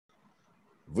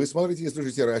Вы смотрите и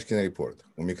слушаете Рашкин Репорт.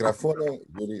 У микрофона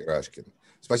Юрий Рашкин.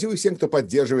 Спасибо всем, кто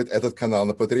поддерживает этот канал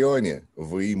на Патреоне.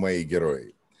 Вы мои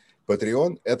герои.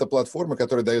 Patreon – это платформа,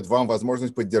 которая дает вам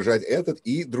возможность поддержать этот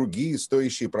и другие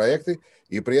стоящие проекты,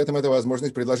 и при этом это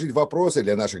возможность предложить вопросы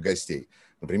для наших гостей.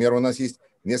 Например, у нас есть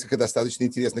несколько достаточно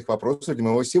интересных вопросов для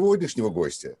моего сегодняшнего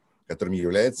гостя, которым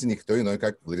является никто иной,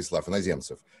 как Владислав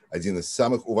Иноземцев, один из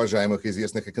самых уважаемых и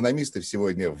известных экономистов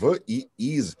сегодня в и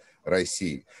из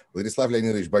России. Владислав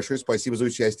Леонидович, большое спасибо за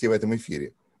участие в этом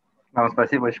эфире. Вам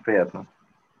спасибо, очень приятно.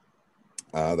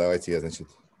 Давайте я, значит,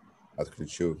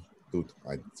 отключу тут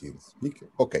один спикер.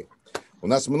 Окей. У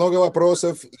нас много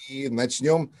вопросов, и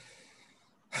начнем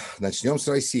с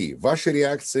России. Ваши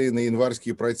реакции на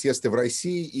январские протесты в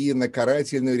России и на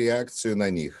карательную реакцию на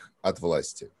них от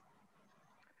власти?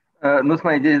 Ну,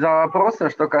 смотрите, здесь два вопроса.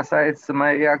 Что касается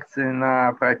моей реакции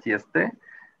на протесты,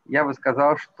 я бы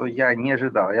сказал, что я не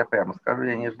ожидал, я прямо скажу,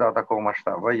 я не ожидал такого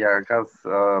масштаба. Я как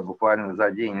раз буквально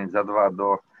за день, за два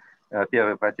до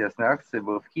первой протестной акции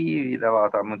был в Киеве и давал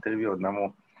там интервью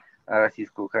одному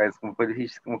российско-украинскому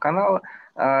политическому каналу.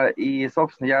 И,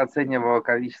 собственно, я оценивал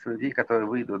количество людей, которые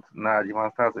выйдут на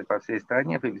демонстрации по всей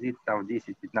стране, приблизительно там в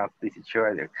 10-15 тысяч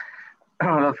человек.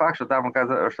 Тот факт, что там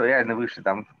оказалось, что реально вышли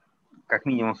там как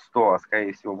минимум 100, а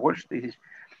скорее всего больше тысяч,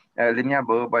 для меня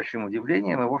было большим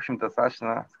удивлением и, в общем-то,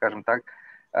 достаточно, скажем так,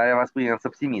 я воспринял с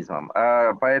оптимизмом.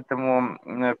 Поэтому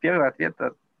первый ответ,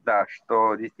 да,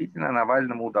 что действительно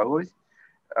Навальному удалось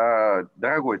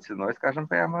дорогой ценой, скажем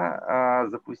прямо,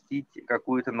 запустить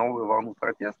какую-то новую волну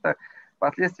протеста,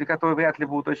 последствия которой вряд ли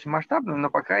будут очень масштабными, но,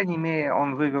 по крайней мере,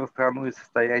 он вывел страну из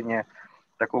состояния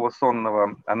такого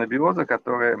сонного анабиоза,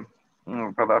 который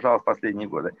продолжалось последние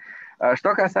годы.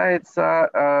 Что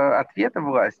касается ответа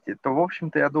власти, то, в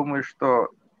общем-то, я думаю,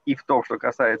 что и в том, что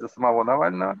касается самого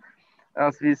Навального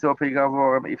в связи с его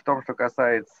приговором, и в том, что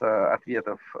касается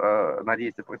ответов на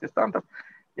действия протестантов,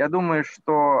 я думаю,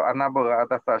 что она была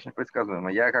достаточно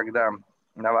предсказуема. Я, когда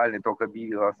Навальный только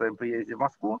объявил о своем приезде в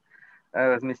Москву,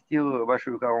 разместил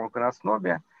большую колонку на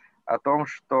СНОБе о том,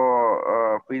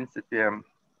 что, в принципе,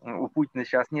 у Путина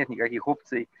сейчас нет никаких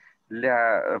опций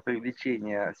для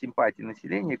привлечения симпатии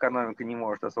населения, экономика не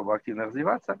может особо активно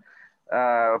развиваться,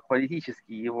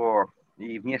 политические его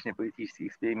и внешнеполитические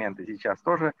эксперименты сейчас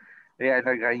тоже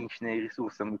реально ограниченные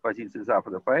ресурсом и позицией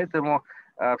Запада. Поэтому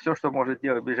все, что может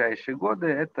делать в ближайшие годы,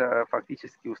 это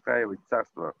фактически устраивать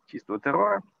царство чистого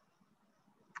террора.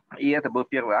 И это был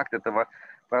первый акт этого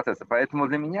процесса. Поэтому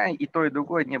для меня и то, и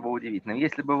другое не было удивительным.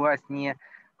 Если бы власть не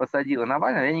посадила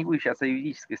Навального, я не говорю сейчас о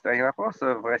юридической стороне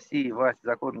вопроса, в России власть и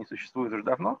закон не существует уже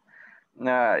давно.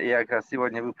 Я как раз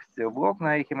сегодня выпустил блог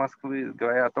на «Эхе Москвы»,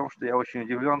 говоря о том, что я очень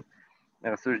удивлен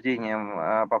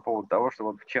рассуждением по поводу того, что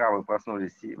вот вчера вы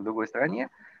проснулись в другой стране,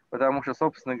 потому что,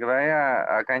 собственно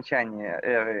говоря, окончание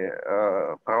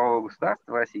эры правового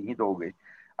государства в России недолгой,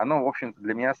 оно, в общем-то,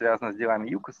 для меня связано с делами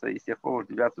ЮКОСа, и с тех пор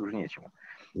удивляться уже нечему.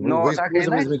 Но вы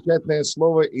использовали замечательное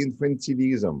слово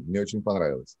 «инфантилизм». Мне очень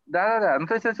понравилось. Да. Ну,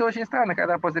 то есть это очень странно,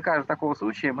 когда после каждого такого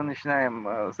случая мы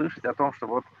начинаем слышать о том,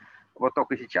 что вот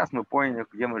только сейчас мы поняли,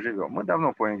 где мы живем. Мы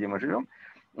давно поняли, где мы живем.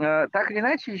 Так или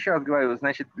иначе, еще раз говорю,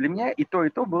 значит, для меня и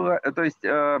то было, то есть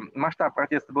масштаб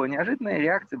протеста был неожиданный,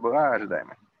 реакция была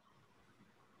ожидаемой.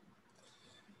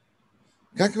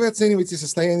 Как вы оцениваете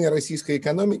состояние российской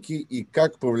экономики и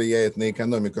как повлияет на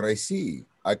экономику России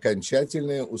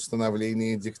окончательное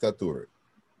установление диктатуры?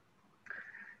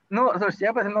 Ну, слушайте, я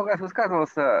об этом много раз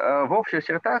высказывался. В общих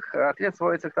чертах ответ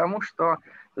сводится к тому, что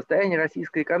состояние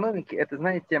российской экономики, это,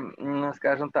 знаете,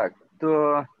 скажем так,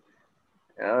 too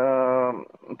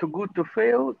good to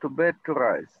fail, too bad to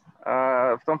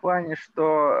rise. В том плане,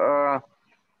 что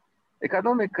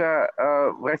экономика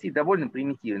в России довольно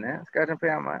примитивная, скажем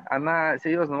прямо. Она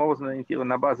серьезным образом ориентирована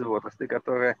на базовые отрасли,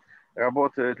 которые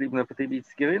работают либо на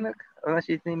потребительский рынок в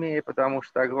значительной мере, потому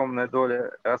что огромная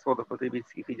доля расходов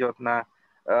потребительских идет на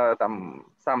там,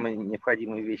 самые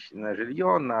необходимые вещи, на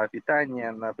жилье, на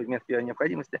питание, на предметы первой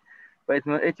необходимости.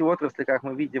 Поэтому эти отрасли, как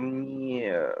мы видим,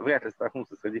 вряд ли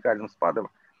столкнутся с радикальным спадом,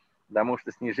 потому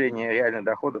что снижение реальных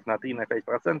доходов на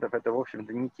 3-5% это, в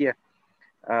общем-то, не те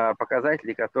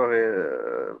показатели,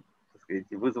 которые, так сказать,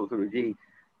 вызовут у людей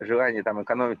желание там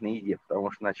экономить на еде,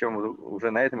 потому что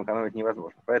уже на этом экономить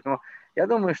невозможно. Поэтому я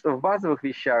думаю, что в базовых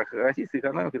вещах российская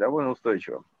экономика довольно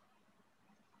устойчива.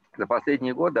 За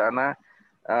последние годы она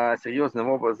серьезным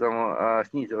образом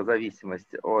снизила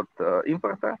зависимость от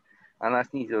импорта, она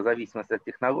снизила зависимость от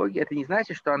технологий. Это не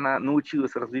значит, что она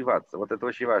научилась развиваться. Вот это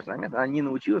очень важный момент. Она не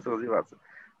научилась развиваться.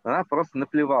 Она просто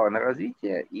наплевала на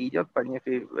развитие и идет по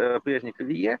некой прежней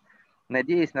колее,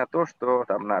 надеясь на то, что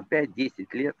там, на 5-10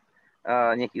 лет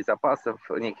неких запасов,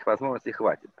 неких возможностей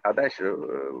хватит. А дальше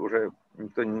уже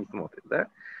никто не смотрит. Да?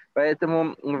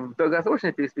 Поэтому в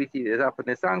долгосрочной перспективе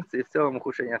западные санкции, в целом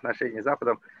ухудшение отношений с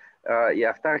Западом и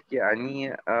автарки,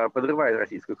 они подрывают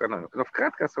российскую экономику. Но в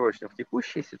краткосрочной, в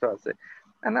текущей ситуации,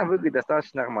 она выглядит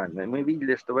достаточно нормально. Мы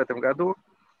видели, что в этом году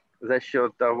за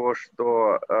счет того,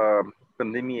 что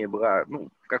пандемия была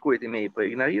в какой-то мере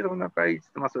проигнорирована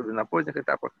правительством, особенно на поздних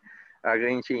этапах,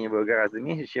 ограничений было гораздо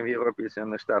меньше, чем в Европе и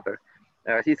Соединенных Штатах.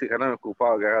 Российская экономика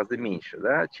упала гораздо меньше,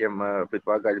 да, чем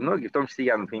предполагали многие, в том числе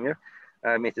я, например,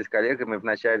 вместе с коллегами в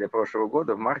начале прошлого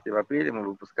года, в марте, в апреле мы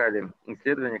выпускали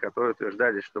исследования, которые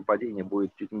утверждали, что падение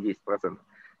будет чуть не 10%.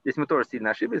 Здесь мы тоже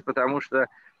сильно ошиблись, потому что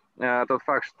тот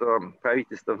факт, что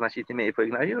правительство в значительной мере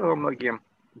проигнорировало многие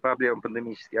проблемы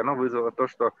пандемические, оно вызвало то,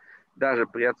 что даже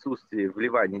при отсутствии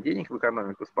вливания денег в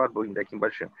экономику спад был не таким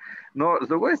большим. Но, с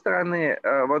другой стороны,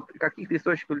 вот каких-то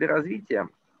источников для развития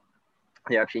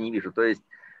я вообще не вижу. То есть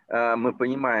мы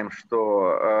понимаем,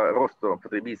 что росту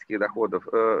потребительских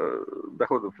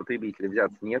доходов потребителей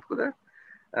взяться неоткуда.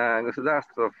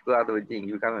 Государство вкладывать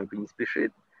деньги в экономику не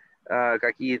спешит.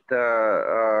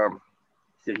 Какие-то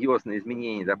серьезные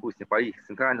изменения, допустим, политики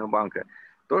Центрального банка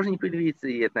тоже не предвидится,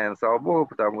 и это, наверное, слава богу,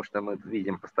 потому что мы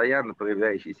видим постоянно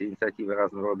проявляющиеся инициативы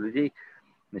разного рода людей,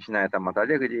 начиная там от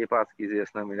Олега Дерипаски,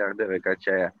 известного миллиардера, и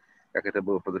кончая, как это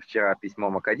было позавчера,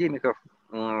 письмом академиков,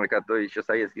 которые еще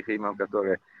советских времен,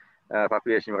 которые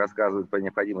по-прежнему рассказывают про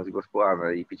необходимость госплана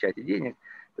и печати денег.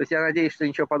 То есть я надеюсь, что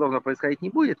ничего подобного происходить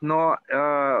не будет, но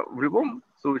в любом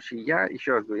случае, я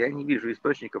еще раз говорю, я не вижу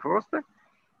источников роста,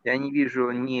 я не вижу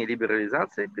ни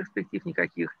либерализации перспектив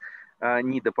никаких,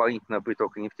 ни дополнительного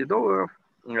притока нефтедолларов,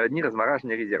 ни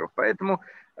размораживания резервов. Поэтому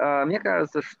мне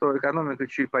кажется, что экономика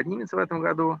чуть поднимется в этом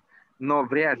году, но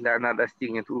вряд ли она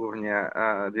достигнет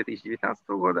уровня 2019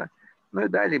 года. Ну и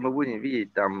далее мы будем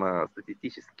видеть там на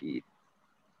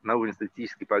уровне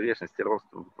статистической погрешности рост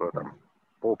в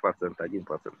 0,5%, 1%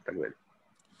 и так далее.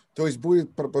 То есть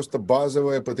будет просто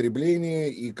базовое потребление,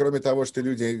 и кроме того, что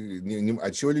люди,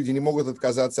 от чего люди не могут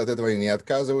отказаться, от этого они не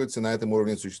отказываются, на этом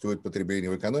уровне существует потребление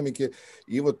в экономике,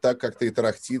 и вот так как-то и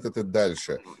тарахтит это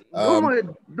дальше.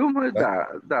 Думаю,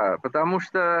 да, потому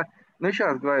что, еще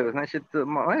раз говорю, значит,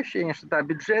 мое ощущение, что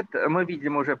бюджет, мы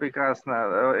видим уже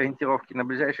прекрасно ориентировки на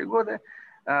ближайшие годы,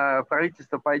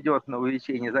 правительство пойдет на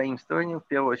увеличение заимствований, в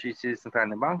первую очередь через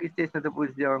Центральный банк, естественно, это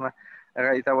будет сделано,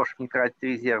 ради того, чтобы не тратить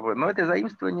резервы. Но это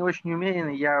заимствование очень умеренно,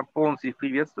 я полностью их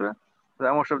приветствую,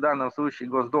 потому что в данном случае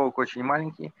госдолг очень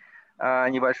маленький,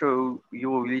 небольшое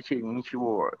его увеличение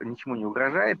ничему не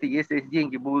угрожает. И если эти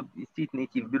деньги будут действительно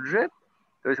идти в бюджет,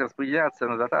 то есть распределяться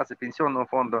на дотации пенсионному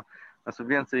фонду, на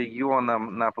субвенции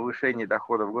регионам, на повышение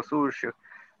доходов госслужащих,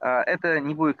 это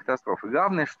не будет катастрофы.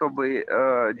 Главное, чтобы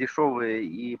дешевые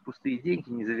и пустые деньги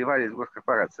не заливались в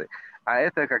госкорпорации. А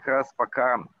это как раз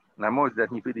пока, на мой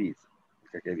взгляд, не предвидится,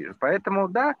 как я вижу. Поэтому,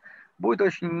 да, будет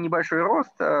очень небольшой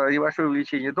рост, небольшое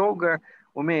увеличение долга,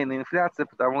 умеренная инфляция,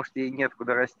 потому что ей нет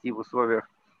куда расти в условиях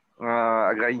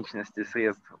ограниченности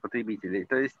средств потребителей.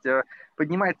 То есть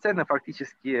поднимать цены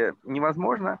фактически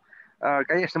невозможно.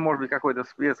 Конечно, может быть какой-то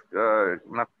всплеск в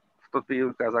тот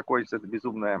период, когда закончится эта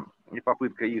безумная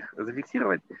попытка их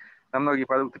зафиксировать на многие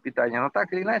продукты питания. Но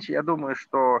так или иначе, я думаю,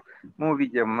 что мы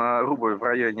увидим рубль в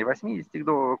районе 80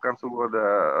 долларов к концу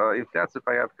года, инфляцию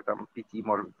порядка 5,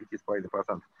 может быть,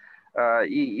 5,5%.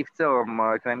 И в целом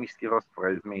экономический рост в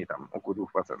размере около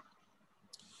 2%.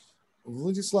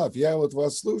 Владислав, я вот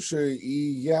вас слушаю, и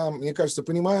я, мне кажется,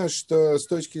 понимаю, что с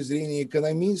точки зрения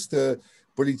экономиста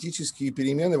политические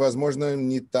перемены, возможно,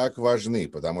 не так важны,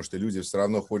 потому что люди все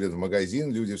равно ходят в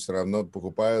магазин, люди все равно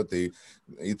покупают и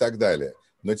так далее.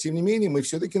 Но, тем не менее, мы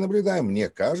все-таки наблюдаем, мне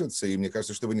кажется, и мне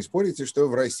кажется, что вы не спорите, что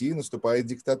в России наступает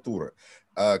диктатура.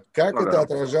 Как это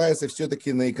отражается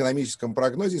все-таки на экономическом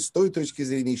прогнозе с той точки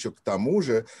зрения еще к тому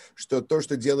же, что то,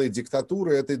 что делает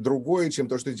диктатура, это другое, чем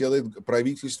то, что делает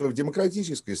правительство в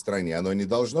демократической стране. Оно не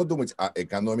должно думать о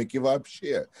экономике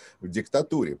вообще в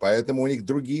диктатуре, поэтому у них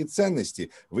другие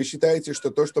ценности. Вы считаете, что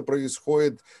то, что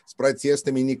происходит с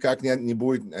протестами, никак не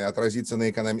будет отразиться на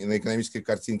экономической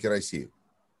картинке России?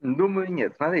 Думаю,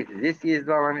 нет. Смотрите, здесь есть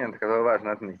два момента, которые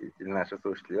важно отметить для наших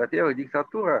слушателей. Во-первых,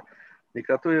 диктатура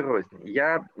рознь.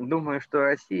 Я думаю, что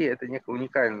Россия – это некое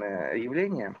уникальное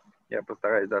явление. Я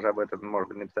постараюсь даже об этом, может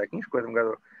быть, написать книжку в этом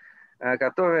году,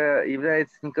 которая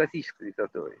является не классической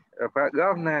диктатурой.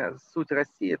 Главная суть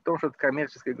России в том, что это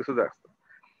коммерческое государство.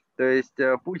 То есть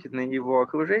Путин и его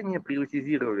окружение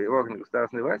приватизировали органы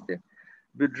государственной власти,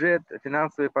 бюджет,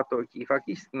 финансовые потоки и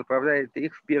фактически направляет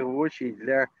их в первую очередь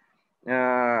для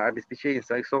обеспечения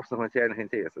своих собственных материальных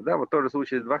интересов. Да, вот тот же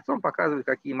случай с дворцом показывает,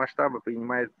 какие масштабы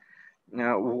принимает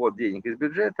увод денег из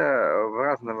бюджета в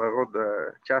разного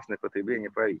рода частное потребление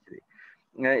правителей.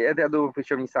 Это, я думаю,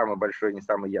 причем не самый большой, не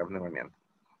самый явный момент.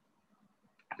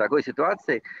 В такой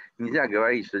ситуации нельзя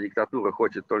говорить, что диктатура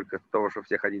хочет только того, чтобы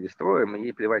все ходили строем, и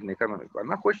ей плевать на экономику.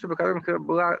 Она хочет, чтобы экономика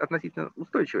была относительно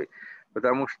устойчивой,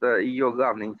 потому что ее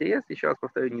главный интерес, еще раз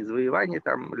повторю, не завоевание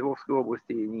там Львовской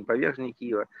области, не повержение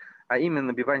Киева, а именно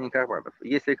набивание карманов.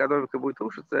 Если экономика будет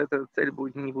рушиться, эта цель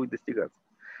не будет достигаться.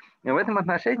 И в этом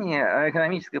отношении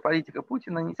экономическая политика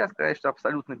Путина нельзя сказать, что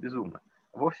абсолютно безумна.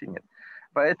 Вовсе нет.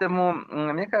 Поэтому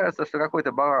мне кажется, что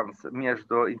какой-то баланс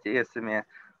между интересами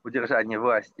удержания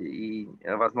власти и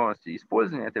возможностью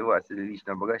использования этой власти для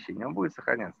личного обогащения, он будет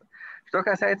сохраняться. Что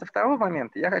касается второго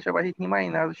момента, я хочу обратить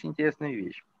внимание на очень интересную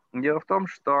вещь. Дело в том,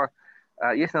 что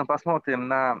если мы посмотрим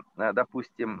на,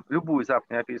 допустим, любую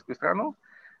западноевропейскую страну,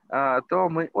 то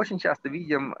мы очень часто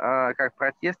видим, как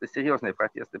протесты, серьезные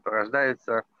протесты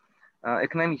порождаются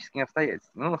экономическими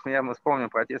обстоятельствами. Ну, например, мы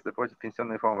вспомним протесты против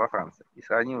пенсионной реформы во Франции и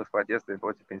сравним их с протестами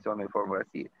против пенсионной реформы в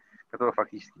России, которой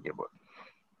фактически не было.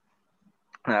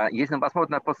 Если мы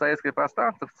посмотрим на постсоветское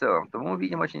пространство в целом, то мы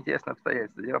увидим очень интересное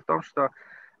обстоятельство. Дело в том, что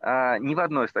ни в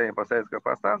одной стране постсоветского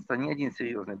пространства ни один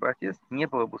серьезный протест не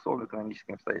был обусловлен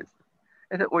экономическими обстоятельствами.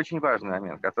 Это очень важный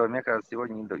момент, который, мне кажется,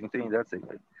 сегодня никто не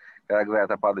недооценивает, когда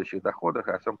говорят о падающих доходах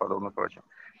и о всем подобном прочем.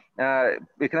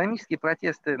 Экономические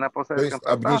протесты на постсоветском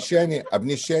пространстве... То есть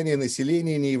обнищание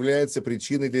населения не является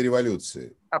причиной для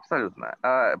революции? Абсолютно.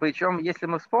 Причем, если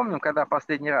мы вспомним, когда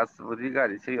последний раз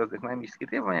выдвигали серьезные экономические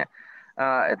требования,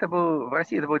 это был, в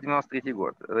России это был 93-й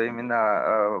год,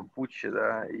 времена путча,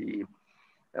 да, и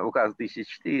указа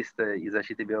 1400 и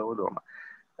защиты Белого дома.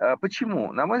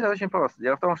 Почему? На мой взгляд, очень просто.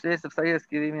 Дело в том, что если в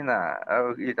советские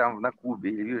времена, или там на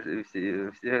Кубе, или в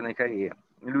Северной Корее,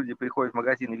 люди приходят в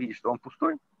магазин и видят, что он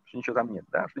пустой, что ничего там нет,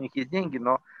 да, что у них есть деньги,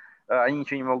 но они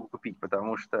ничего не могут купить,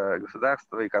 потому что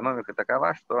государство, экономика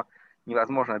такова, что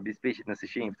невозможно обеспечить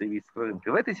насыщение потребительского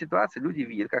рынка. В этой ситуации люди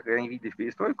видят, как они видели в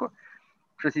перестройку,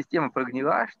 что система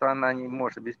прогнила, что она не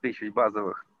может обеспечивать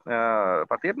базовых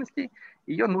потребностей,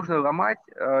 ее нужно ломать,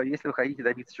 если вы хотите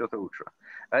добиться чего-то лучшего.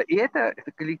 И это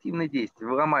коллективное действие.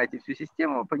 Вы ломаете всю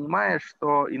систему, понимая,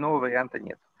 что иного варианта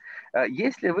нет.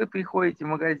 Если вы приходите в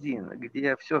магазин,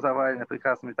 где все завалено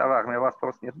прекрасными товарами, а у вас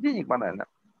просто нет денег банально,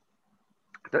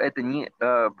 то это не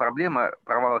проблема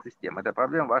провала системы, это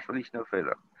проблема вашего личного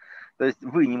фейлера. То есть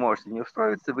вы не можете в нее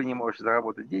устроиться, вы не можете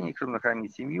заработать денег, чтобы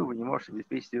накормить семью, вы не можете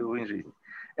обеспечить себе уровень жизни.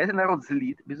 Это народ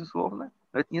злит, безусловно,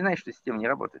 но это не значит, что система не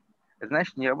работает. Это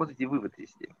значит, что не работает и вы в этой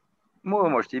системе. Вы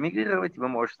можете эмигрировать, вы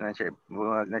можете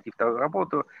найти вторую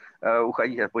работу,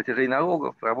 уходить от платежей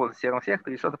налогов, работать в сером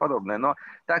секторе и что-то подобное. Но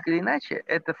так или иначе,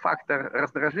 это фактор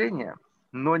раздражения,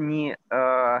 но не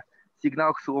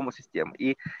сигнал к слому системы.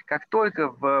 И как только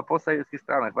в постсоветских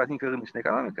странах возникла рыночная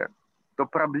экономика, то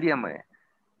проблемы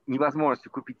невозможности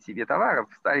купить себе товаров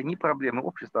стали не проблемой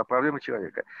общества, а проблемой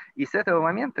человека. И с этого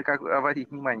момента, как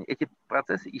обратить внимание, эти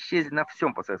процессы исчезли на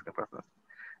всем постсоветском пространстве.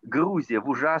 Грузия в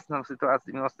ужасном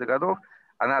ситуации 90-х годов,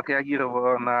 она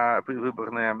отреагировала на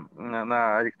предвыборные,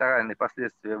 на электоральные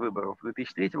последствия выборов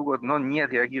 2003 года, но не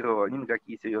отреагировала ни на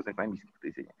какие серьезные экономические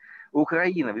потрясения.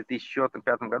 Украина в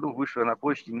 2004-2005 году вышла на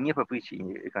площади не по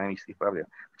причине экономических проблем.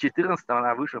 В 2014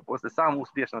 она вышла после самого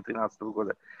успешного 2013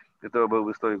 года, который был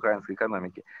в истории украинской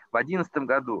экономики. В 2011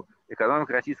 году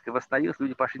экономика российская восстановилась,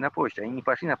 люди пошли на площадь. Они не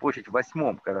пошли на площадь в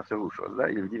 2008, когда все рушилось, да,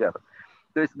 или в 2009.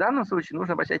 То есть в данном случае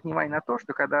нужно обращать внимание на то,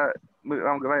 что когда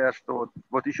вам говорят, что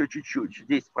вот еще чуть-чуть,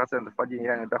 10% падения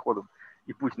реальных доходов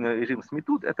и Путин режим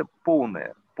сметут, это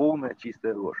полная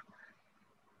чистая ложь.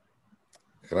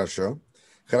 Хорошо.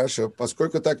 Хорошо.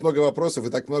 Поскольку так много вопросов и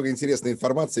так много интересной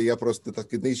информации, я просто, так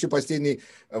сказать, еще последний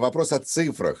вопрос о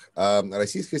цифрах.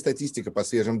 Российская статистика, по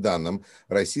свежим данным,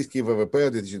 российский ВВП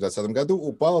в 2020 году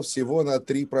упал всего на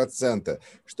 3%,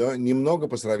 что немного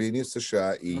по сравнению с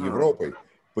США и Европой.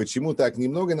 Почему так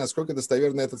немного и насколько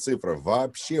достоверна эта цифра?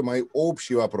 Вообще, мой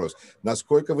общий вопрос.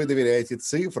 Насколько вы доверяете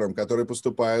цифрам, которые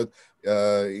поступают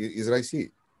из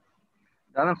России?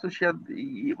 В данном случае,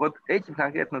 вот этим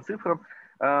конкретно цифрам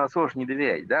сложно не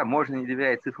доверять. Да? Можно не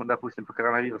доверять цифрам, допустим, по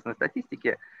коронавирусной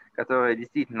статистике, которые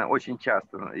действительно очень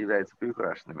часто являются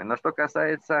приукрашенными. Но что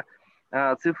касается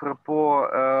цифр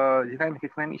по динамике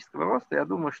экономического роста, я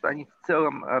думаю, что они в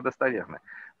целом достоверны.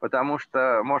 Потому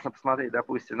что можно посмотреть,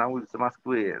 допустим, на улицы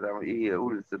Москвы там, и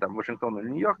улицы там, Вашингтона или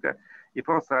Нью-Йорка и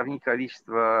просто сравнить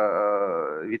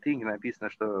количество витрин, где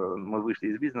написано, что мы вышли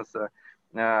из бизнеса,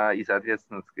 и,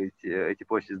 соответственно, так сказать, эти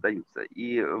площади сдаются.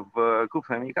 И в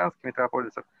крупных американских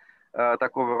метрополисах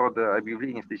такого рода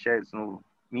объявления встречаются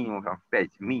минимум в 5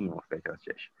 раз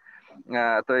чаще.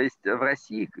 То есть в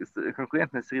России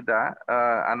конкурентная среда,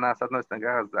 она, с одной стороны,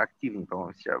 гораздо активнее,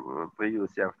 по-моему, проявила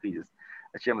себя в кризис,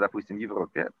 чем, допустим, в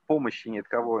Европе. Помощи ни от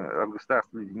кого от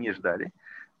государства люди не ждали,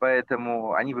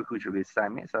 поэтому они выкручивались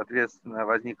сами. Соответственно,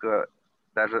 возникло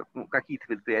даже какие-то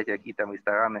предприятия, какие-то там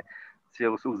рестораны,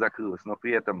 сфера услуг закрылась, но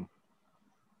при этом,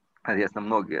 соответственно,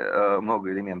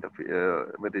 много элементов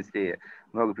в этой сфере,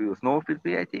 много появилось новых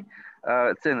предприятий,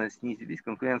 цены снизились,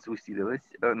 конкуренция усилилась,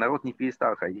 народ не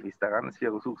перестал ходить в рестораны,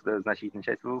 сфера услуг создает значительную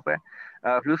часть ВВП.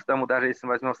 Плюс к тому, даже если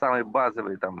мы возьмем самые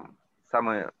базовые, там,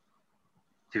 самые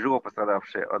тяжело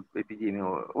пострадавшие от эпидемии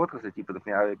отрасли, типа,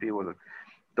 например, авиаперевозок,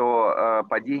 то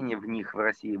падение в них в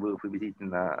России было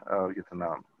приблизительно где-то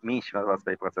на меньше на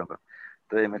 25%, в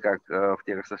то время как в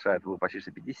тех же США это было почти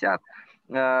 50%.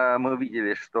 Мы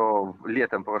увидели, что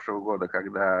летом прошлого года,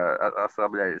 когда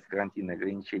ослаблялись карантинные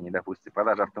ограничения, допустим,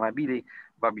 продажи автомобилей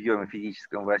в объеме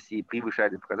физическом в России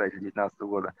превышали показатели 2019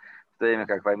 года, в то время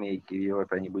как в Америке и в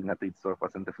Европе они были на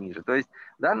 30-40% ниже. То есть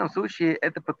в данном случае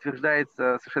это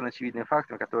подтверждается совершенно очевидным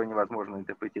фактом, который невозможно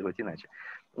интерпретировать иначе.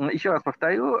 Еще раз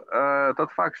повторю,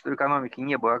 тот факт, что экономике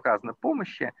не было оказано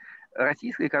помощи,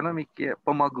 российской экономике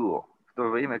помогло, в то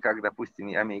время как, допустим,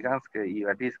 и американская, и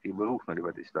европейская бы рухнули в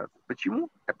этой ситуации. Почему?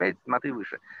 Опять смотри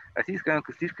выше. Российская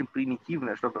экономика слишком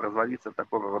примитивная, чтобы развалиться в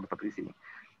такого рода потрясении.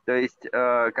 То есть,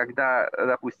 когда,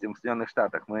 допустим, в Соединенных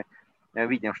Штатах мы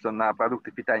видим, что на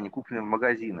продукты питания, купленные в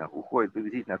магазинах, уходит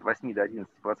приблизительно от 8 до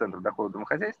 11% дохода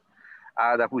домохозяйств,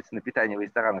 а, допустим, на питание в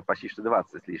ресторанах почти что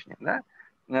 20 с лишним, да,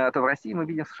 то в России мы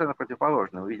видим совершенно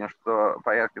противоположное. Мы видим, что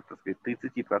порядка, так сказать,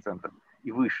 30%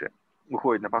 и выше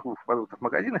уходит на покупку продуктов в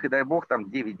магазинах, и дай бог там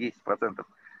 9-10%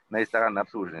 на ресторанное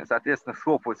обслуживание. Соответственно,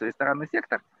 схлопывается ресторанный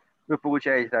сектор, вы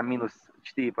получаете там минус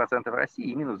 4% в России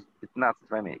и минус 15%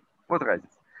 в Америке. Вот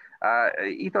разница.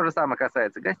 И то же самое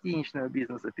касается гостиничного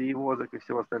бизнеса, перевозок и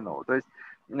всего остального. То есть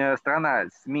страна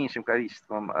с меньшим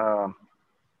количеством,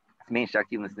 с меньшей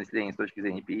активностью населения с точки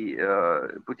зрения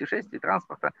путешествий,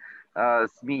 транспорта,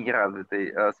 с менее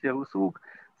развитой сферой услуг,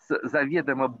 с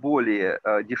заведомо более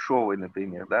дешевой,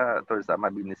 например, да, той же самой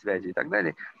мобильной связи и так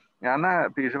далее, она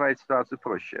переживает ситуацию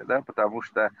проще, да, потому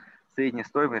что средняя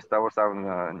стоимость того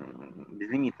самого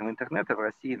безлимитного интернета в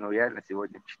России, ну, реально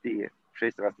сегодня в 4-6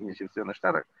 раз ниже, чем в Соединенных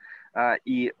Штатах.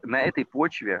 И на этой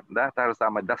почве, да, та же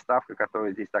самая доставка,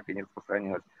 которая здесь так и не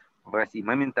распространилась в России,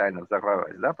 моментально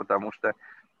взорвалась, да, потому что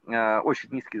очень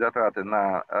низкие затраты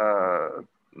на,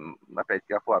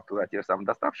 опять-таки, оплату тех же самых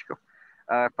доставщиков,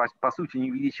 по сути,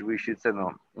 не увеличивающие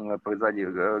цену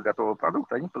производителя готового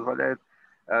продукта, они позволяют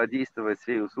действовать в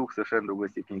сфере услуг совершенно другой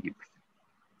степени гибкости.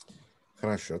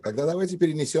 Хорошо. Тогда давайте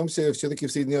перенесемся все-таки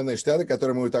в Соединенные Штаты,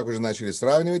 которые мы так уже начали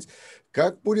сравнивать.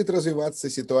 Как будет развиваться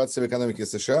ситуация в экономике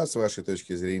США, с вашей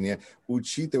точки зрения,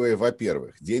 учитывая,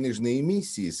 во-первых, денежные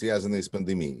эмиссии, связанные с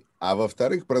пандемией, а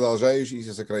во-вторых,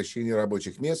 продолжающееся сокращение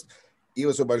рабочих мест и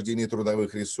освобождение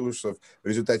трудовых ресурсов в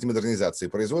результате модернизации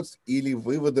производств или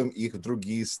выводом их в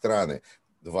другие страны?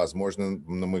 Возможно,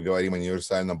 мы говорим о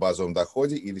универсальном базовом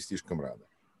доходе или слишком рано?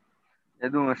 Я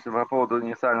думаю, что по поводу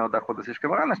универсального дохода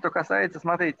слишком рано. Что касается,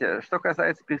 смотрите, что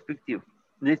касается перспектив,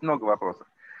 здесь много вопросов.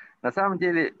 На самом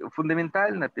деле,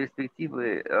 фундаментально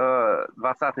перспективы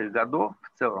 20-х годов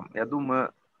в целом, я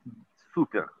думаю,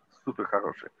 супер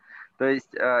хорошие. То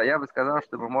есть я бы сказал,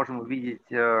 что мы можем увидеть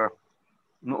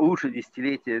лучшее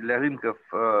десятилетие для рынков,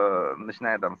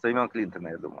 начиная там с времен Клинтона,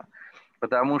 я думаю.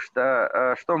 Потому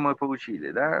что что мы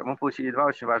получили? Да? Мы получили два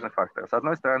очень важных фактора. С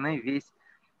одной стороны,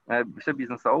 все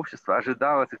бизнес-сообщество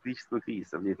ожидало циклического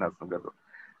кризиса в 2019 году.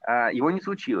 Его не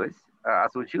случилось, а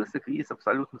случился кризис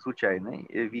абсолютно случайный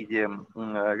в виде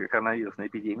коронавирусной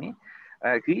эпидемии.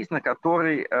 Кризис, на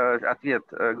который ответ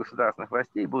государственных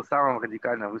властей был самым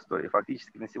радикальным в истории.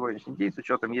 Фактически на сегодняшний день, с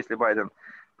учетом, если Байден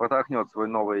протолкнет свой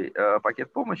новый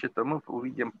пакет помощи, то мы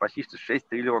увидим почти 6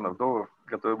 триллионов долларов,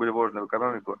 которые были вложены в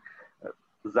экономику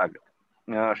за год.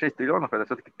 6 триллионов – это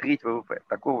все-таки треть ВВП.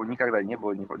 Такого никогда не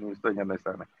было ни в истории ни одной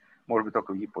страны. Может быть,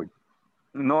 только в Японии.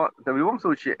 Но в любом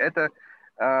случае, это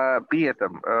при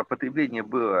этом потребление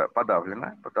было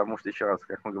подавлено, потому что, еще раз,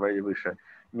 как мы говорили выше,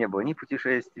 не было ни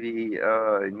путешествий,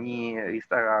 ни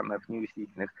ресторанов, ни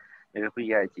увеселительных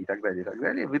мероприятий и так далее, и так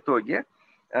далее. В итоге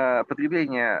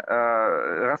потребление,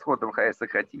 расходы МХС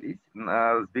сократились,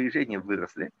 сбережения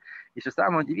выросли. И что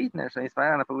самое удивительное, что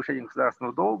несмотря на повышение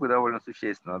государственного долга довольно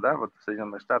существенного, да, вот в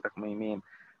Соединенных Штатах мы имеем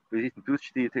приблизительно плюс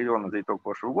 4 триллиона за итог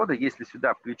прошлого года, если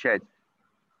сюда включать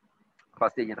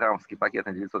последний трампский пакет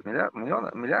на 900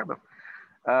 миллиардов,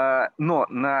 но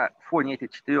на фоне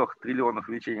этих 4 триллионов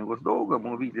увеличения госдолга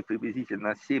мы увидели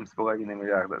приблизительно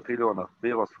 7,5 триллионов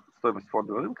прирост стоимости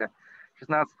фондового рынка,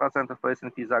 16% по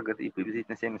S&P за год и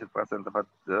приблизительно 70% от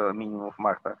минимумов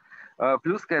марта.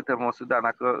 Плюс к этому сюда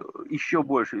еще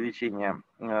больше увеличение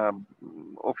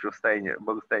общего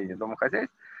благосостояния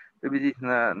домохозяйств,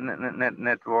 приблизительно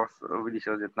net worth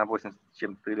увеличилось где-то на 80 с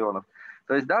чем-то триллионов.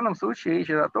 То есть в данном случае речь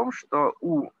идет о том, что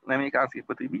у американских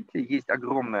потребителей есть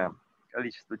огромное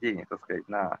количество денег, так сказать,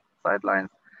 на sidelines,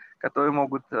 которые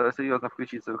могут серьезно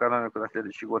включиться в экономику на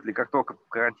следующий год, или как только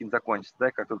карантин закончится, да,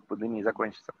 как только пандемия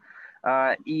закончится.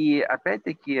 И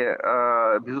опять-таки,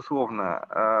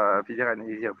 безусловно,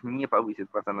 Федеральный резерв не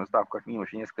повысит процентную ставку как минимум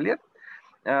еще несколько лет.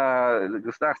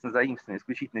 Государственное заимствование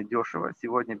исключительно дешево.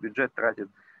 Сегодня бюджет тратит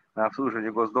на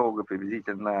обслуживание госдолга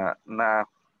приблизительно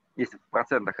если в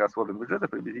процентах расходов бюджета,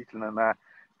 приблизительно на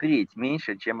треть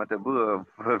меньше, чем это было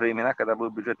в времена, когда был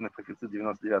бюджетный профицит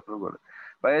 99 года.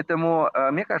 Поэтому,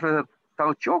 мне кажется, этот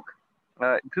толчок,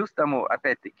 плюс к тому,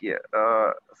 опять-таки,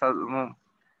 как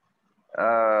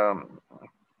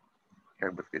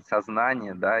бы сказать,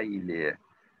 сознание, да, или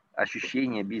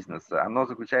ощущение бизнеса, оно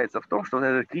заключается в том, что вот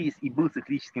этот кризис и был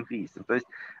циклическим кризисом. То есть,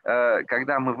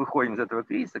 когда мы выходим из этого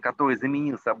кризиса, который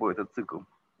заменил собой этот цикл,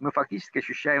 мы фактически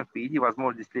ощущаем впереди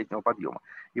возможность десятилетнего подъема.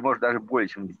 И, может, даже более,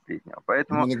 чем десятилетнего.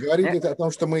 Поэтому... Вы не говорите о том,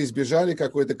 что мы избежали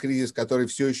какой-то кризис, который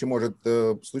все еще может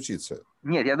случиться?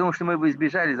 Нет, я думаю, что мы бы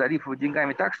избежали, залив его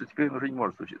деньгами так, что теперь он уже не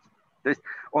может случиться. То есть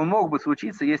он мог бы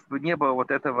случиться, если бы не было вот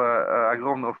этого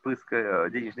огромного впрыска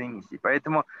денежной эмиссии.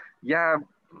 Поэтому я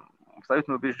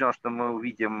абсолютно убежден, что мы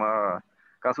увидим к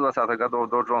концу 20-х годов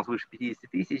Dow Jones выше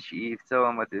 50 тысяч, и в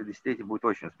целом это десятилетие будет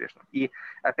очень успешным. И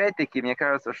опять-таки, мне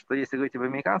кажется, что если говорить об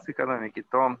американской экономике,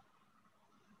 то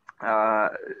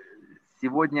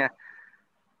сегодня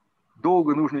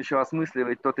долго нужно еще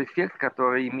осмысливать тот эффект,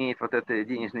 который имеет вот эта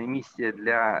денежная эмиссия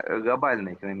для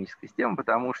глобальной экономической системы,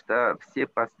 потому что все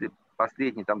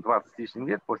последние там 20 с лишним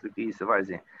лет после кризиса в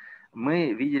Азии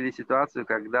мы видели ситуацию,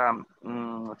 когда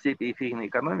все периферийные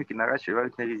экономики наращивали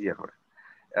валютные резервы.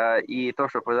 И то,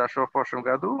 что произошло в прошлом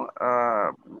году,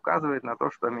 указывает на то,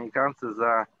 что американцы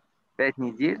за 5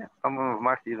 недель, по-моему, в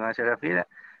марте и в начале апреля,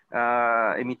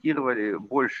 эмитировали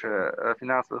больше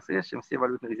финансовых средств, чем все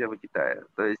валютные резервы Китая.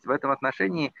 То есть в этом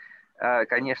отношении,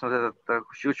 конечно, вот этот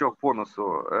щелчок по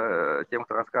носу тем,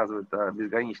 кто рассказывает о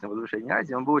безграничном возвышении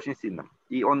Азии, он был очень сильным.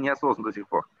 И он не осознан до сих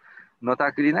пор. Но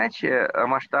так или иначе,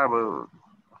 масштабы,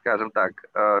 скажем так,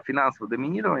 финансового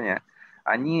доминирования,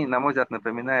 они, на мой взгляд,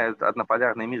 напоминают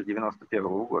однополярный мир 91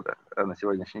 года на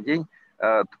сегодняшний день.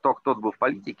 Кто-то был в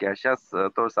политике, а сейчас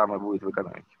то же самое будет в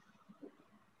экономике.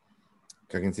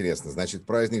 Как интересно. Значит,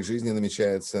 праздник жизни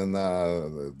намечается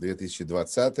на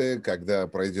 2020, когда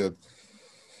пройдет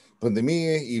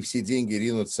пандемия, и все деньги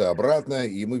ринутся обратно,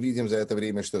 и мы видим за это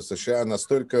время, что США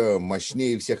настолько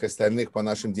мощнее всех остальных по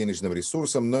нашим денежным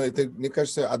ресурсам, но это, мне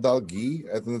кажется, долги,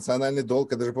 это национальный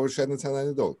долг, это же повышает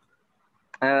национальный долг.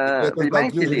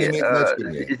 Понимаете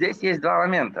ли, здесь есть два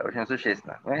момента очень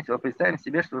существенно. Понимаете, вы представим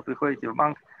себе, что вы приходите в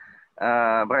банк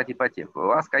брать ипотеку. У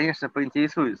вас, конечно,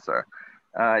 поинтересуется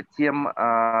тем,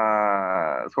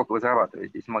 сколько вы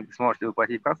зарабатываете, если сможете вы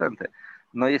платить проценты.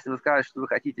 Но если вы скажете, что вы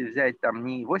хотите взять там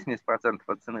не 80%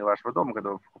 от цены вашего дома, когда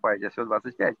вы покупаете, а всего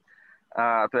 25%,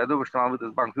 то я думаю, что вам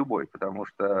выдаст банк любой, потому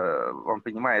что он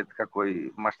понимает,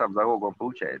 какой масштаб залога он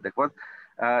получает. Так вот,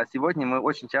 сегодня мы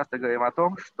очень часто говорим о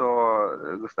том,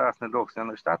 что государственный долг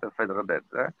Соединенных Штатов, Federal Debt,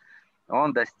 да,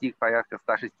 он достиг порядка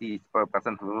 160%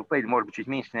 ВВП, или может быть чуть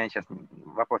меньше, но сейчас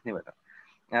вопрос не в этом.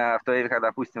 В то время, когда,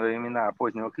 допустим, во времена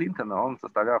позднего Клинтона он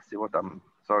составлял всего там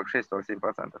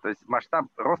 46-47%. То есть масштаб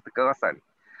роста колоссальный.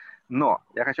 Но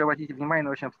я хочу обратить внимание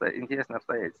на очень интересное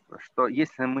обстоятельство, что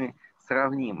если мы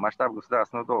сравним масштаб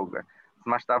государственного долга с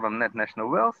масштабом Net National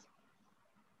Wealth,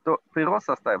 то прирост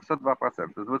составит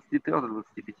 102%, с 23 до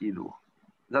 25,2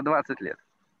 за 20 лет.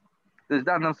 То есть в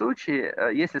данном случае,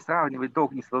 если сравнивать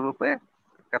долг не с ВВП,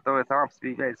 который сам по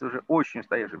себе является уже очень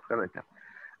устаревшим показателем,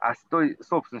 а с той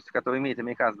собственностью, которую имеет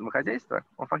американское домохозяйство,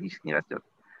 он фактически не растет.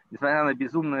 Несмотря на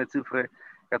безумные цифры,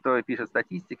 которые пишет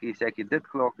статистика и всякий debt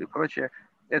clock и прочее,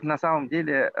 это на самом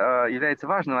деле является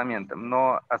важным моментом,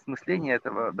 но осмысление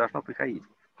этого должно приходить.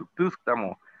 Плюс к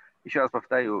тому, еще раз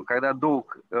повторю, когда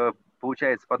долг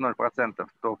получается под 0%,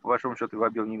 то по большому счету его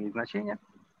объем не имеет значения.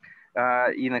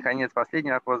 И, наконец,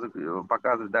 последний вопрос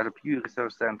показывает даже Pew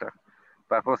Research Center.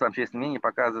 По опросам общественного мнения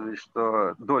показывает,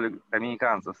 что доля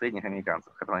американцев, средних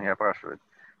американцев, которые они опрашивают,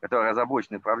 которые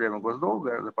озабочены проблемой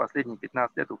госдолга, за последние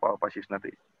 15 лет упала почти на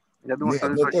 3. Я думаю,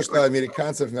 Нет, но то, что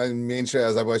американцев меньше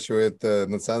озабачивает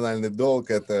национальный долг,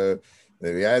 это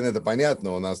реально это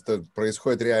понятно. У нас тут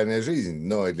происходит реальная жизнь,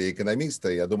 но для экономиста,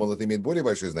 я думал, это имеет более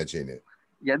большое значение.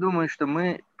 Я думаю, что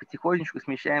мы потихонечку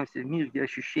смещаемся в мир, где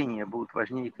ощущения будут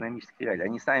важнее экономических реалий.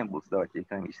 Они сами будут создавать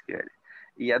экономические реалии.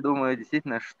 И я думаю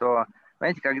действительно, что,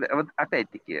 знаете, когда, вот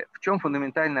опять-таки, в чем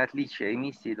фундаментальное отличие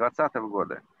эмиссии 2020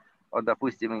 года от,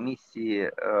 допустим,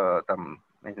 эмиссии там,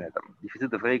 не знаю, там,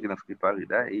 дефицитов рейгановской поры,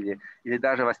 да, или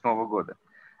даже 2008 года.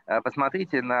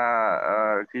 Посмотрите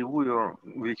на кривую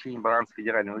увеличения баланса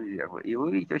Федерального резерва, и вы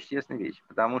увидите очень интересную вещь,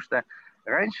 потому что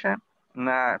раньше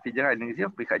на Федеральный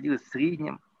резерв приходилось в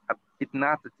среднем от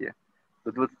 15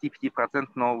 до 25%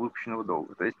 нового выпущенного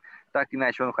долга. То есть так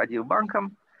иначе он уходил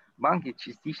банкам, банки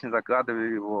частично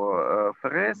закладывали его в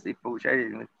ФРС и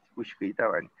получали текущее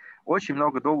кредитование. Очень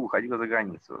много долга уходило за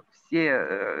границу. Все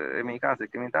американские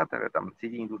комментаторы там, в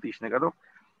середине 2000-х годов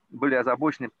были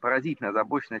озабочены, поразительно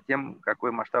озабочены тем,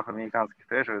 какой масштаб американских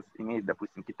трежеров имеет,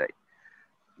 допустим, Китай.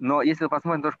 Но если вы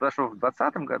посмотрите то, что произошло в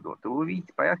 2020 году, то вы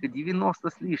увидите порядка 90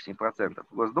 с лишним процентов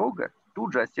госдолга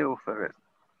тут же осело в ФРС.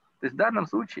 То есть в данном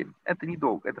случае это не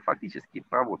долг, это фактически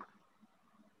проводка.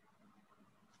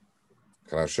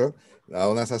 Хорошо. А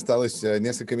у нас осталось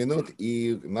несколько минут,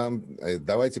 и нам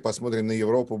давайте посмотрим на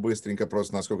Европу быстренько,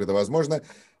 просто насколько это возможно.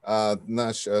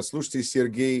 Наш слушатель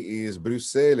Сергей из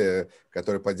Брюсселя,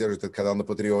 который поддерживает этот канал на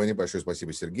Патреоне, большое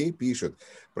спасибо, Сергей, пишет: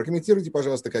 прокомментируйте,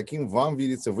 пожалуйста, каким вам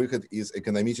видится выход из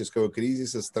экономического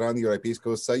кризиса стран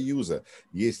Европейского Союза,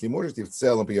 если можете, в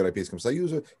целом по Европейскому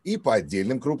Союзу и по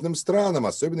отдельным крупным странам.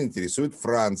 Особенно интересует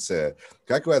Франция.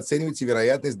 Как вы оцениваете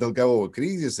вероятность долгового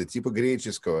кризиса типа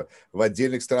греческого в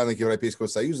отдельных странах Европейского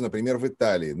Союза, например, в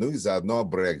Италии, ну и заодно о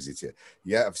Брексите?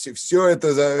 Я все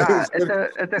это... Да,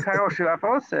 это хорошие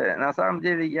вопросы. На самом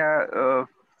деле я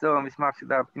в целом весьма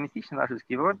всегда оптимистично отношусь к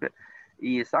Европе.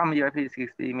 И сам европейский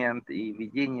эксперимент, и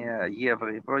введение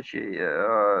евро и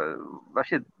прочее.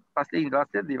 Вообще последние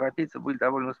 20 лет для европейцев были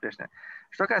довольно успешны.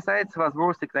 Что касается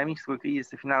возможности экономического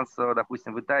кризиса финансового,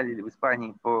 допустим, в Италии или в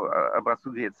Испании по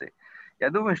образцу Греции, я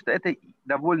думаю, что это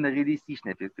довольно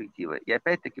реалистичная перспектива. И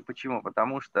опять-таки почему?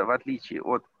 Потому что в отличие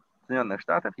от Соединенных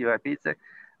Штатов, европейцы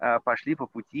пошли по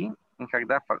пути,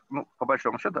 когда, ну, по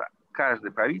большому счету,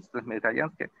 каждое правительство, например,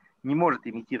 итальянское, не может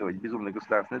имитировать безумный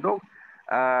государственный долг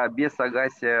без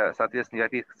согласия, соответственно,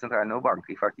 Европейского центрального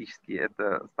банка. И фактически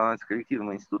это становится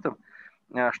коллективным институтом,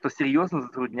 что серьезно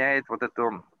затрудняет вот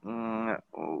эту,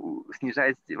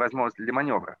 снижает возможность для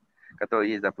маневра, которая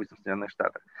есть, допустим, в Соединенных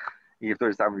Штатах или в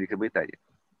той же самой Великобритании.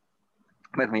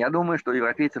 Поэтому я думаю, что у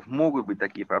европейцев могут быть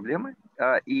такие проблемы.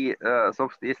 И,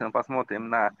 собственно, если мы посмотрим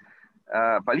на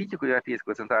политику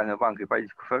Европейского центрального банка и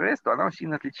политику ФРС, то она очень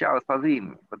сильно отличалась по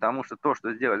времени, потому что то,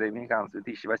 что сделали американцы в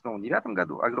 2008-2009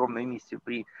 году, огромную эмиссию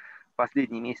при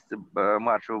последние месяцы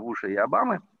младшего Буша и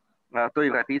Обамы, то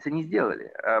европейцы не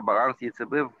сделали. Баланс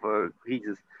ЕЦБ в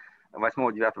кризис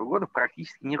 2008-2009 года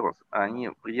практически не рос.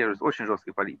 Они придерживались очень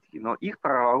жесткой политики, но их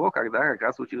прорвало, когда как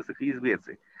раз случился кризис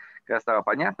Греции. Когда стало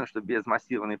понятно, что без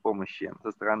массированной помощи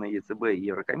со стороны ЕЦБ и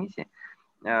Еврокомиссии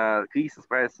кризисом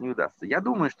справиться не удастся. Я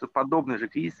думаю, что подобные же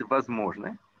кризисы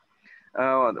возможны.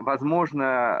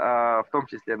 Возможно, в том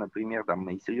числе, например, там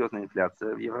и серьезная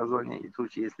инфляция в еврозоне, в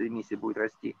случае, если эмиссия будет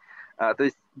расти. То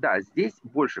есть, да, здесь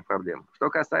больше проблем.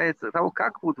 Что касается того,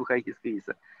 как будут выходить из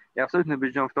кризиса, я абсолютно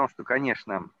убежден в том, что,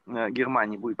 конечно,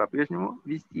 Германия будет по-прежнему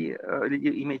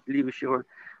иметь лидирующую роль.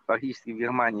 Фактически в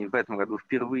Германии в этом году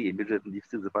впервые бюджетный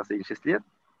дефицит за последние 6 лет.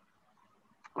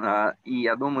 И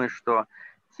я думаю, что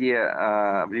те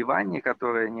вливания,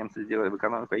 которые немцы сделали в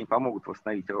экономику, они помогут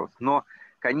восстановить рост. Но,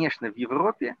 конечно, в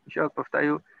Европе, еще раз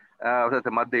повторю, вот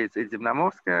эта модель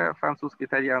средиземноморская, французская,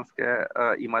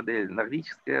 итальянская, и модель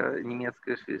нордическая,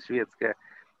 немецкая, шведская,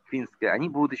 финская, они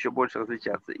будут еще больше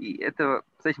различаться. И это,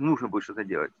 с этим нужно будет что-то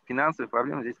делать. Финансовые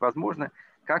проблемы здесь возможны.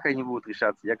 Как они будут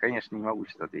решаться, я, конечно, не могу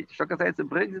сейчас ответить. Что касается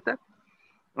Брексита,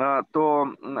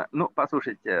 то, ну,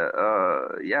 послушайте,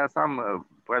 я сам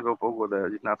провел полгода в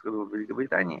 2019 году в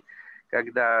Великобритании,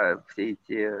 когда все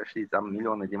эти шли там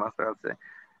миллионы демонстраций.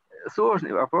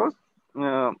 Сложный вопрос.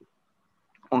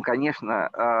 Он, конечно,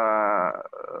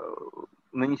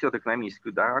 нанесет экономический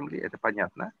удар Англии, это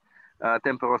понятно.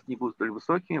 Темпы роста не будут столь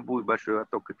высокими, будет большой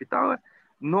отток капитала.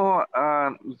 Но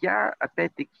я,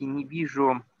 опять-таки, не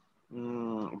вижу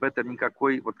в этом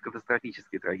никакой вот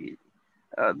катастрофической трагедии.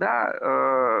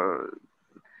 Да,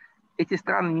 эти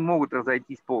страны не могут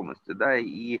разойтись полностью, да,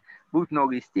 и будет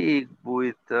много истерик,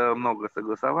 будет много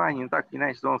согласований, но так или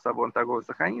иначе зона свободной торговли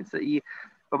сохранится, и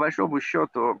по большому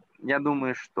счету, я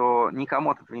думаю, что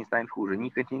никому от этого не станет хуже, ни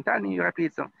континентальным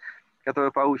европейцам,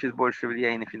 которые получат больше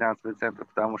влияния на финансовый центр,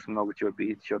 потому что много чего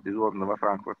пересчет из Лондона во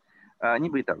Франкфурт, ни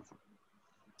британцам.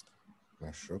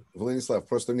 Хорошо. Владислав,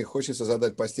 просто мне хочется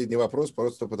задать последний вопрос,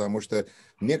 просто потому что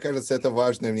мне кажется, это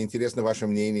важно, мне интересно ваше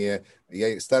мнение.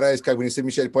 Я стараюсь как бы не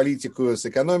совмещать политику с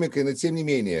экономикой, но тем не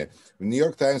менее, в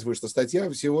Нью-Йорк Таймс вышла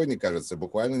статья сегодня, кажется,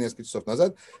 буквально несколько часов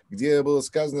назад, где было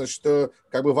сказано, что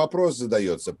как бы вопрос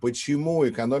задается, почему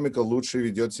экономика лучше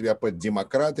ведет себя под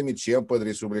демократами, чем под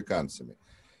республиканцами.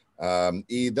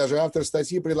 И даже автор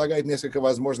статьи предлагает несколько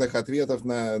возможных ответов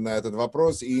на этот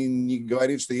вопрос и не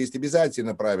говорит, что есть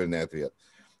обязательно правильный ответ.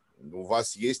 У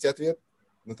вас есть ответ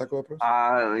на такой вопрос?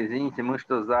 Извините, мы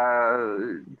что, за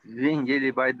 2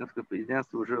 недели байденского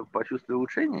президентства уже почувствовали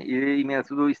улучшение? Или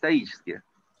имеется в виду исторически?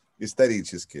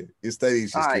 Исторически. При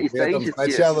этом Исторически.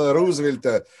 сначала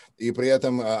Рузвельта, и при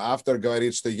этом автор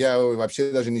говорит, что я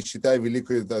вообще даже не считаю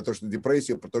великую то, что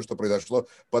депрессию, то, что произошло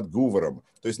под Гувером.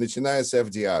 То есть начиная с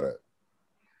FDR.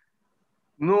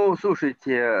 Ну,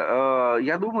 слушайте,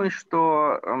 я думаю,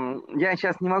 что я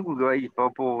сейчас не могу говорить по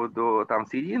поводу там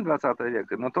середины 20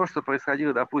 века, но то, что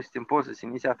происходило, допустим, после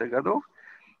 70-х годов,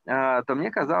 то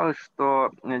мне казалось, что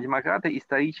демократы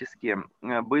исторически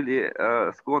были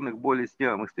склонны к более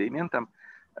смелым экспериментам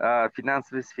в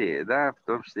финансовой сфере, да, в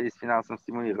том числе и с финансовым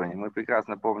стимулированием. Мы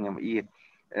прекрасно помним и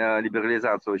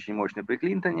либерализацию очень мощной при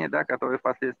Клинтоне, да, которая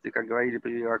впоследствии, как говорили,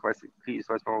 привела к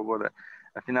кризису 2008 года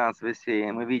в финансовой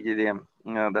сфере. Мы видели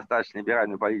достаточно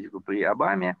либеральную политику при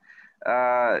Обаме.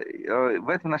 В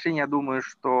этом отношении я думаю,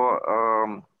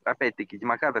 что, опять-таки,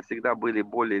 демократы всегда были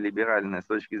более либеральны с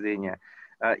точки зрения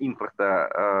импорта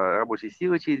рабочей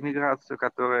силы через миграцию,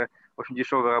 которая, в общем,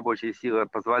 дешевая рабочая сила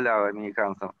позволяла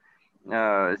американцам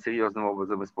серьезным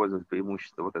образом использовать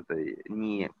преимущество вот этой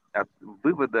не от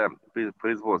вывода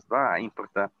производства, а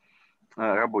импорта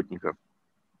работников.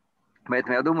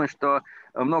 Поэтому я думаю, что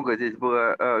много здесь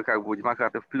было как бы у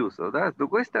демократов плюсов. Да? С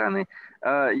другой стороны,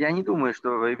 я не думаю,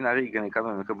 что во времена Рейгана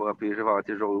экономика переживала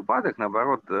тяжелый упадок.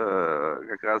 Наоборот,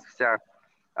 как раз вся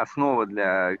основа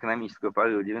для экономического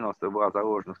прорыва 90-х была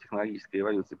заложена в технологической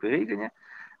революции при Рейгане.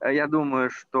 Я думаю,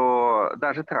 что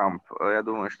даже Трамп, я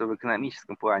думаю, что в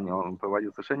экономическом плане он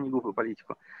проводил совершенно не глупую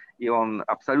политику, и он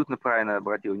абсолютно правильно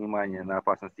обратил внимание на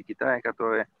опасности Китая,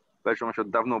 которые, по большому счету,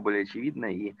 давно были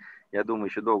очевидны, и, я думаю,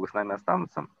 еще долго с нами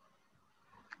останутся.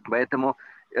 Поэтому,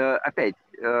 опять,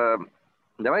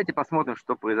 давайте посмотрим,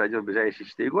 что произойдет в ближайшие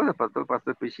 4 года, по той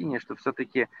простой причине, что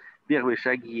все-таки первые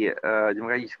шаги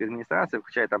демократической администрации,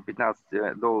 включая там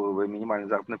 $15 минимальную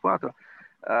заработную плату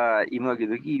и многие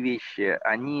другие вещи,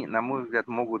 они, на мой взгляд,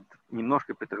 могут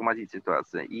немножко притормозить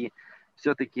ситуацию. И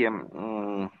все-таки,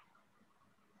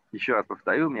 еще раз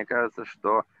повторю, мне кажется,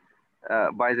 что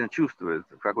Байден чувствует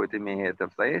в какой-то мере это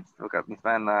обстоятельство,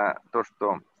 несмотря на то,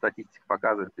 что статистика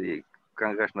показывает, и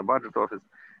Congressional Budget Office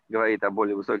говорит о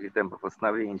более высоких темпах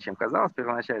восстановления, чем казалось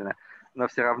первоначально, но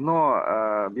все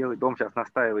равно Белый дом сейчас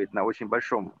настаивает на очень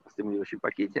большом стимулирующем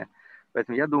пакете.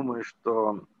 Поэтому я думаю,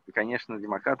 что, конечно,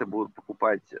 демократы будут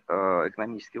покупать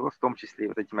экономический рост, в том числе и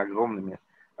вот этими огромными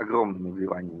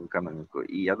вливаниями в экономику.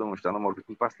 И я думаю, что оно может быть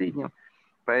не последним.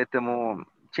 Поэтому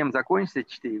чем закончится эти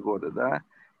 4 года, да,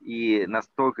 и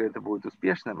настолько это будет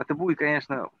успешным, это будет,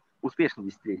 конечно, успешным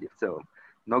десятилетие в целом.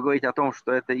 Но говорить о том,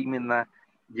 что это именно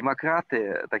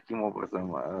демократы таким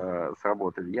образом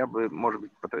сработали, я бы, может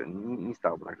быть, не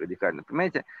стал бы так радикально.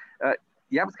 Понимаете,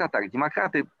 я бы сказал так,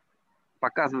 демократы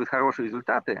показывают хорошие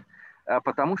результаты,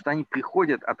 потому что они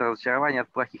приходят от разочарования от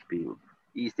плохих периодов.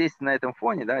 И, естественно, на этом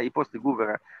фоне, да, и после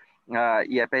Гувера,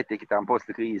 и опять-таки там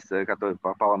после кризиса, который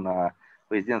попал на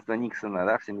президентства Никсона,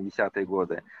 да, в 70-е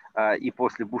годы, и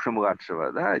после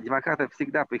Буша-младшего, да, демократы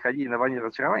всегда приходили на волне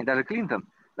разочарования, даже Клинтон,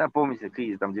 да, помните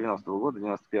кризис там 90-го года,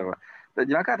 91-го,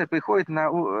 демократы приходят на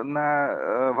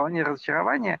волне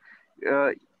разочарования,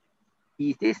 и,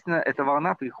 естественно, эта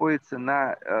волна приходится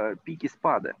на пике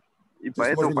спада. И то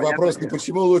есть, может быть, вопрос не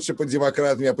почему лучше под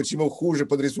демократами, а почему хуже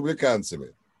под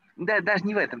республиканцами? Да, даже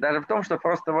не в этом, даже в том, что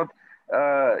просто вот,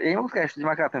 я не могу сказать, что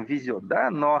демократам везет, да,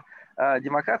 но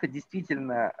демократы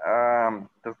действительно,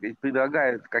 так сказать,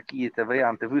 предлагают какие-то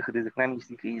варианты выхода из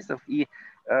экономических кризисов, и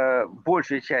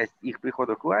большая часть их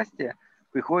прихода к власти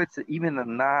приходится именно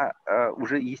на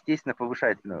уже, естественно,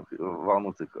 повышательную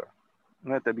волну цикла.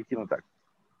 Ну, это объективно так.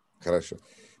 Хорошо.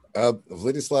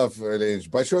 Владислав Леонидович,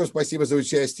 большое спасибо за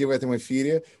участие в этом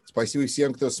эфире. Спасибо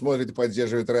всем, кто смотрит и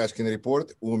поддерживает Rashkin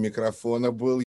Report. У микрофона был